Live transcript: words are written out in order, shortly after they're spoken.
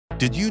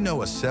Did you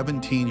know a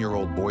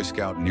 17-year-old Boy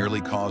Scout nearly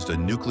caused a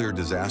nuclear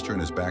disaster in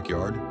his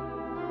backyard?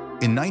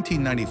 In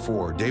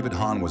 1994, David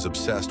Hahn was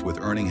obsessed with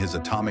earning his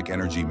Atomic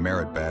Energy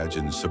Merit Badge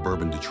in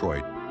suburban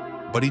Detroit,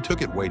 but he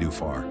took it way too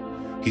far.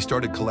 He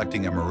started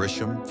collecting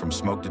americium from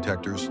smoke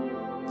detectors,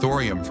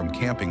 thorium from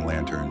camping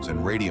lanterns,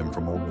 and radium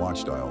from old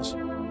watch dials,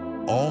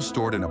 all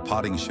stored in a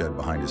potting shed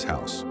behind his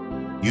house.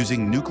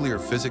 Using nuclear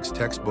physics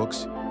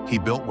textbooks, he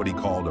built what he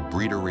called a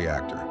breeder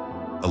reactor: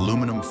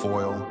 aluminum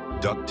foil,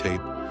 duct tape,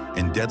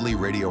 and deadly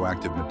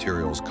radioactive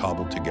materials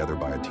cobbled together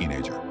by a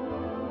teenager.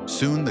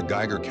 Soon, the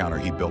Geiger counter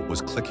he built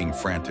was clicking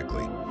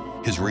frantically.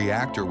 His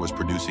reactor was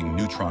producing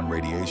neutron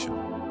radiation.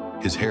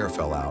 His hair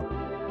fell out,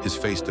 his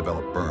face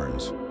developed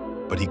burns,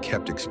 but he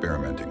kept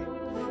experimenting.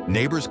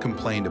 Neighbors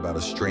complained about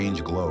a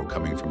strange glow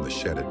coming from the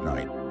shed at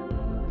night.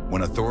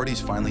 When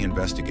authorities finally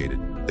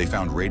investigated, they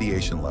found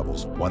radiation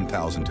levels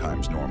 1,000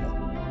 times normal.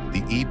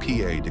 The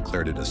EPA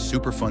declared it a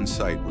Superfund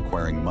site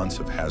requiring months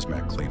of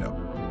hazmat cleanup.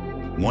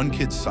 One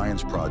kid's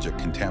science project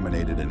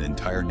contaminated an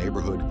entire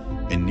neighborhood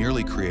and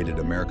nearly created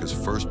America's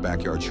first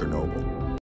backyard Chernobyl.